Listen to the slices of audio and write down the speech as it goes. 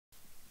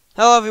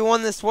Hello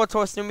everyone, this is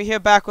SWTOR here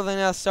back with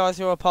another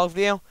SWTOR Republic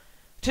video.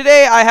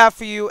 Today I have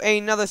for you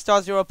another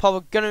SWTOR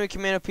Republic Gunnery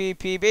Commando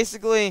PvP.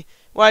 Basically,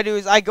 what I do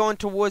is I go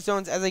into war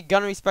zones as a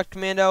Gunnery Spec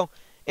Commando,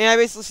 and I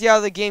basically see how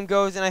the game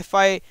goes and I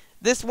fight.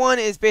 This one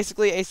is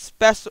basically a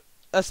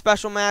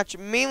special match,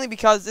 mainly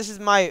because this is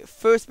my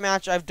first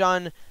match I've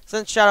done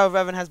since Shadow of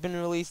Revan has been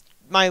released.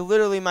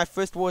 Literally my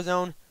first war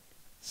zone.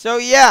 So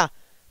yeah,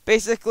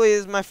 basically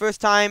this is my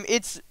first time.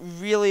 It's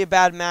really a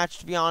bad match,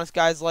 to be honest,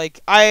 guys.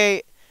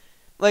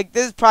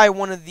 This is probably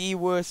one of the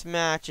worst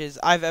matches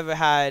I've ever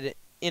had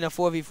in a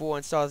 4v4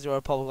 in SWTOR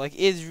Republic. Like, it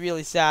is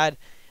really sad.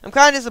 I'm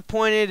kind of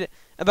disappointed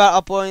about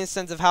uploading in the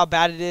sense of how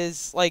bad it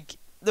is. Like,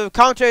 the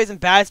commentary isn't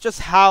bad, it's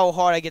just how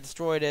hard I get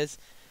destroyed is.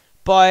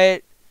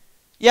 But,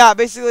 yeah,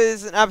 basically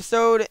this is an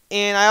episode,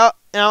 and I'm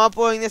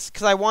uploading this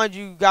because I wanted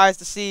you guys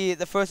to see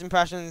the first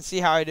impressions and see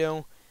how I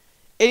do.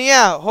 And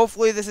yeah,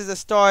 hopefully this is the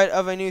start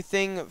of a new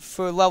thing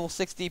for level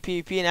 60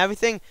 PvP and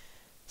everything.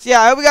 So yeah,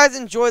 I hope you guys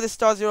enjoy the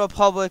SWTOR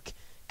Republic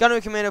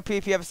Gunnery Commando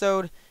PvP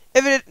episode.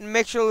 If you did,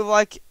 make sure to leave a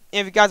like. And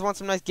if you guys want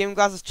some nice gaming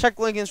glasses, check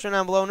the link in the description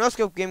down below. No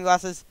scope gaming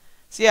glasses.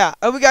 So yeah,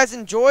 I hope you guys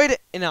enjoyed,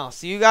 and I'll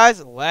see you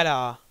guys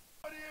later.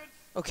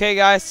 Okay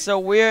guys, so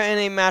we're in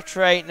a match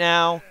right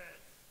now.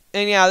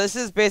 And yeah, this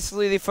is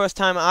basically the first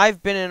time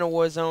I've been in a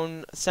war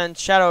zone since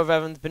Shadow of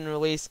Revan's been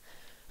released.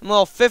 I'm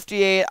level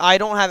 58. I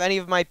don't have any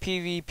of my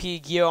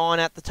PvP gear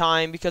on at the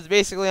time because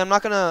basically I'm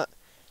gonna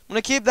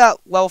keep that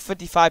level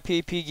 55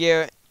 PvP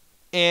gear,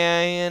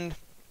 and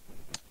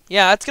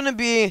yeah, it's going to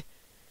be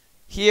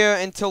here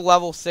until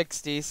level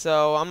 60,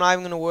 so I'm not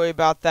even going to worry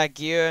about that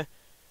gear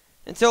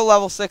until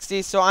level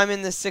 60, so I'm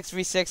in this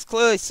 6v6,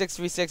 clearly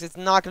 6v6, it's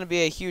not going to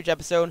be a huge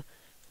episode,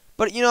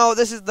 but, you know,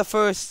 this is the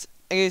first,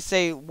 I guess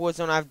say,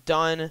 Warzone I've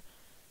done.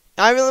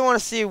 I really want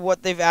to see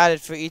what they've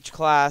added for each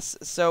class.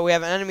 So we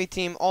have an enemy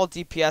team, all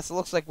DPS, it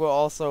looks like we're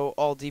also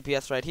all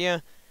DPS right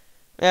here.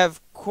 We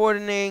have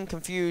Coordinating,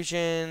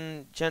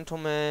 Confusion,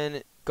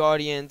 Gentlemen,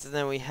 Guardians, and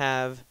then we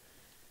have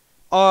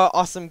our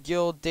awesome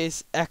guild,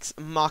 Deus Ex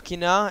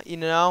Machina, you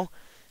know.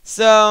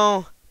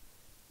 So,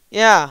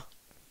 yeah,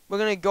 we're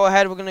going to go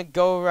ahead, we're going to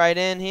go right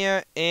in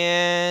here,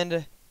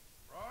 and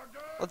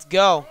let's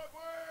go.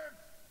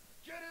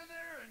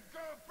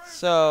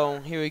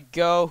 So, here we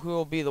go, who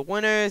will be the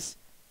winners?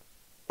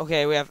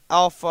 Okay, we have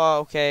Alpha,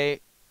 okay.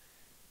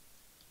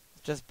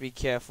 Just be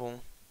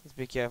careful, just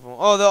be careful.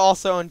 Oh, they're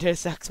also in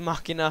Deus Ex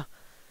Machina.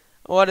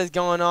 What is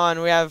going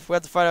on? We have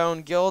to fight our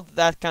own guild,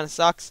 that kind of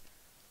sucks.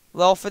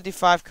 Level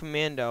 55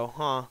 Commando,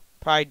 huh?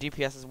 Probably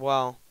DPS as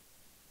well.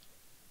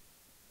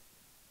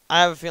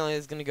 I have a feeling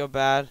it's gonna go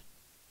bad.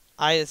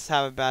 I just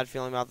have a bad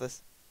feeling about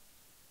this.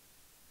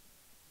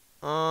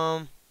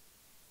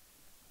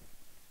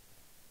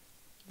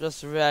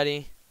 Just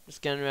ready.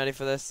 Just getting ready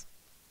for this.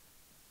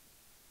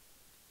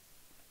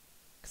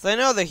 Cause I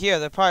know they're here.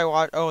 They're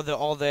probably oh, they're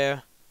all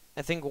there.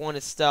 I think one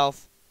is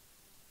stealth.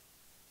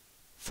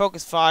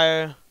 Focus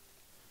fire.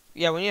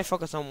 Yeah, we need to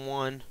focus on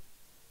one.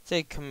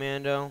 Say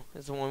Commando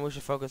is the one we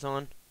should focus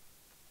on.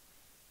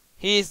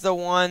 He's the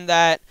one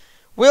that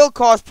will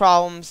cause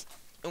problems,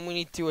 and we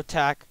need to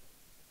attack.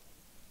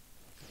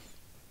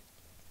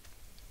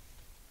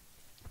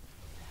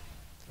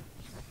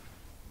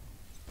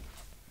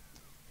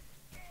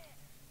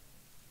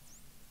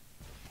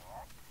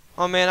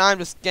 Oh man, I'm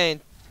just getting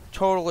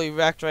totally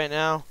wrecked right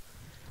now.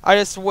 I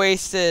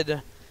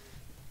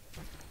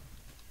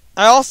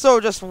also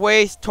just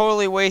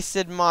totally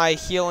wasted my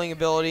healing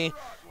ability.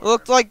 It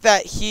looked like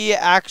that he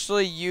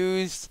actually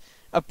used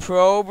a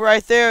probe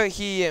right there.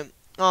 He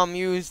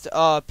used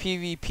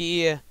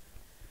PvP.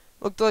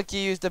 Looked like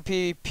he used a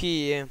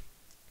PvP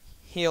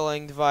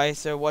healing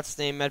device, or what's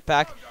the name,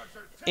 medpack.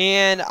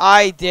 And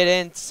I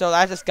didn't, so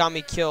that just got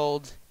me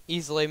killed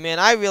easily. Man,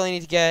 I really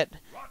need to get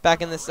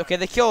back in this. Okay,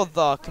 they killed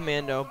the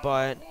Commando,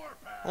 but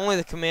only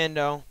the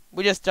Commando.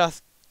 We just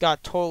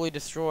got totally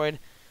destroyed.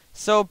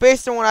 So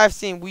based on what I've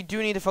seen, we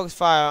do need to focus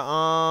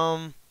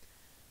fire.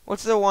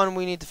 What's the one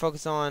we need to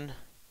focus on?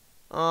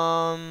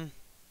 I'm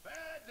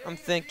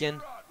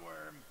thinking.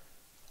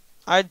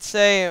 I'd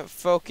say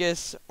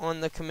focus on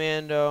the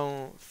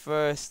Commando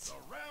first.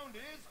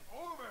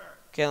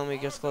 Okay, let me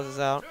just close this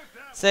out.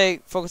 Say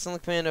focus on the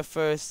Commando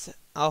first.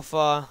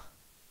 Alpha.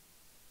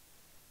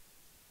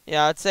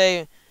 Yeah, I'd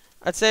say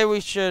we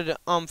should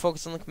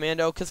focus on the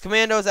Commando, because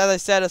Commandos, as I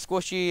said, are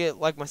squishy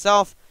like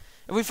myself.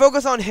 If we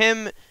focus on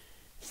him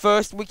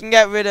first, we can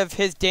get rid of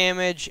his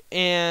damage,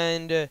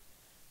 and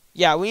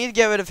yeah, we need to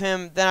get rid of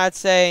him. Then I'd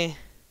say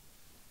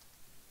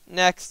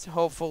next,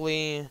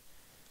 hopefully,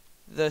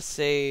 the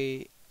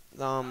Sage.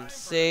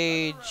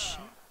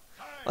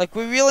 Like,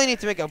 we really need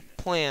to make a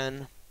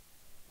plan.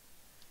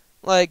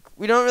 Like,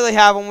 we don't really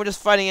have one. We're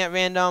just fighting at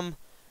random.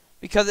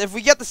 Because if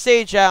we get the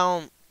Sage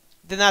out,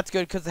 then that's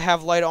good because they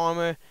have light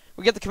armor.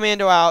 We get the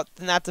Commando out,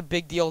 then that's a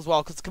big deal as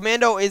well. Because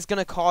Commando is going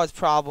to cause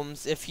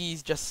problems if he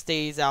just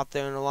stays out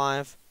there and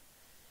alive.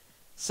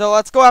 So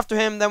let's go after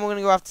him, then we're going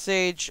to go after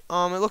Sage. It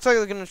looks like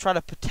they're going to try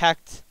to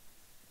protect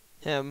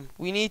him.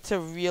 We need to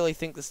really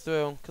think this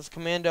through, because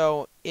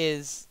Commando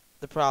is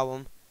the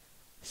problem.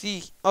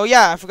 See, oh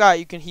yeah, I forgot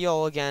you can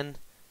heal again.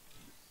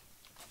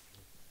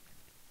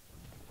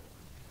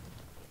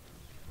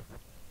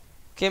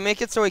 Okay,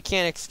 make it so he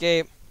can't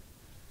escape.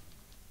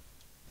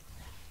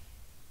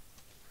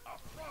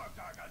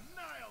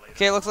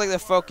 Okay, looks like they're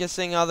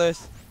focusing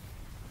others.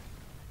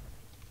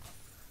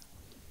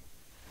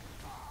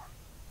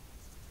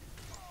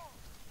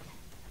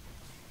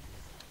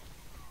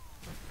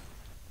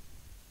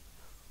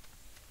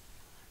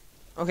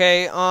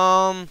 Okay,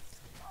 I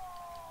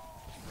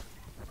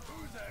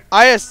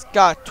just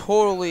got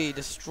totally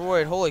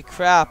destroyed. Holy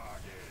crap.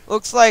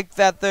 Looks like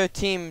that their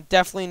team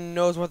definitely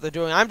knows what they're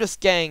doing. I'm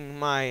just getting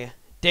my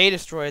day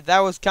destroyed. That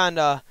was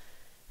kinda,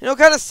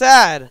 kinda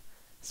sad.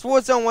 This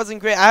Warzone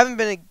wasn't great. I haven't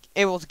been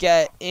able to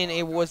get in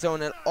a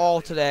Warzone at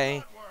all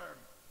today.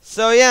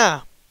 So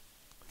yeah,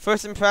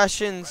 first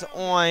impressions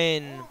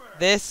on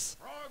this.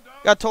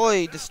 Got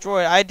totally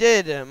destroyed. I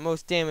did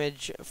most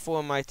damage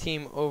for my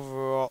team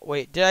overall.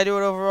 Wait, did I do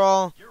it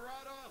overall?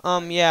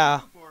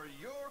 Yeah.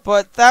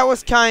 But that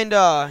was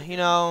kinda,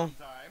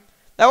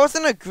 that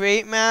wasn't a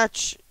great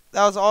match.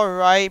 That was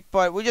alright,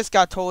 but we just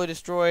got totally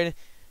destroyed.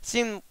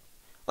 Seemed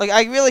like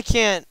I really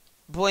can't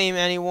blame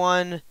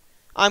anyone.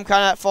 I'm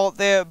kinda at fault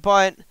there,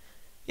 but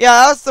yeah,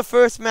 that was the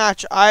first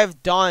match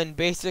I've done,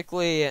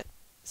 basically,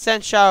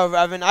 since Shadow of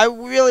Revan. I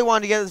really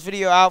wanted to get this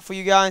video out for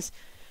you guys,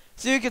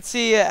 so you could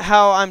see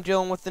how I'm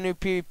dealing with the new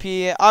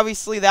PvP.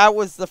 Obviously, that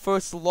was the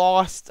first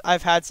loss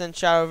I've had since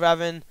Shadow of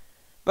Revan.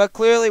 But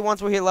clearly,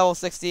 once we hit level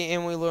 60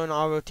 and we learn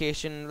our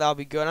rotation, that'll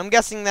be good. I'm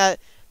guessing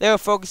that they were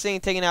focusing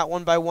and taking out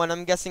one by one.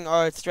 I'm guessing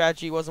our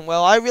strategy wasn't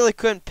well. I really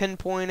couldn't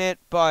pinpoint it,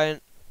 but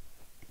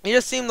it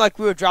just seemed like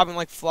we were dropping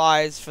like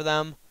flies for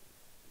them.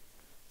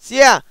 So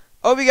yeah,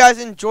 hope you guys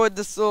enjoyed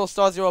this little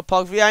SWTOR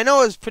Pug video. I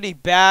know it was pretty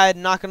bad,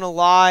 not gonna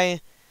lie.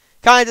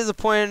 Kind of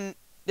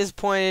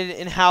disappointed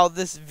in how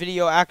this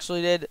video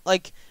actually did.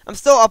 Like, I'm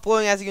still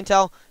uploading, as you can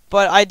tell,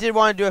 but I did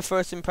want to do a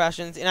first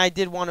impressions, and I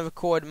did want to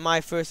record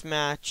my first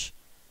match.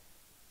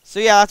 So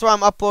yeah, that's why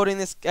I'm uploading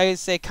this, I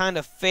say, kind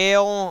of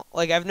fail.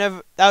 Like,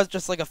 that was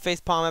just like a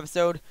facepalm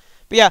episode.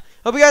 But yeah,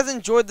 hope you guys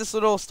enjoyed this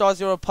little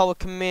SWTOR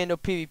Commando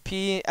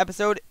PvP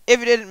episode. If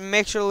you did,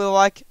 make sure to leave a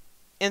like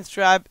and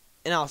subscribe,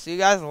 and I'll see you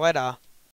guys later.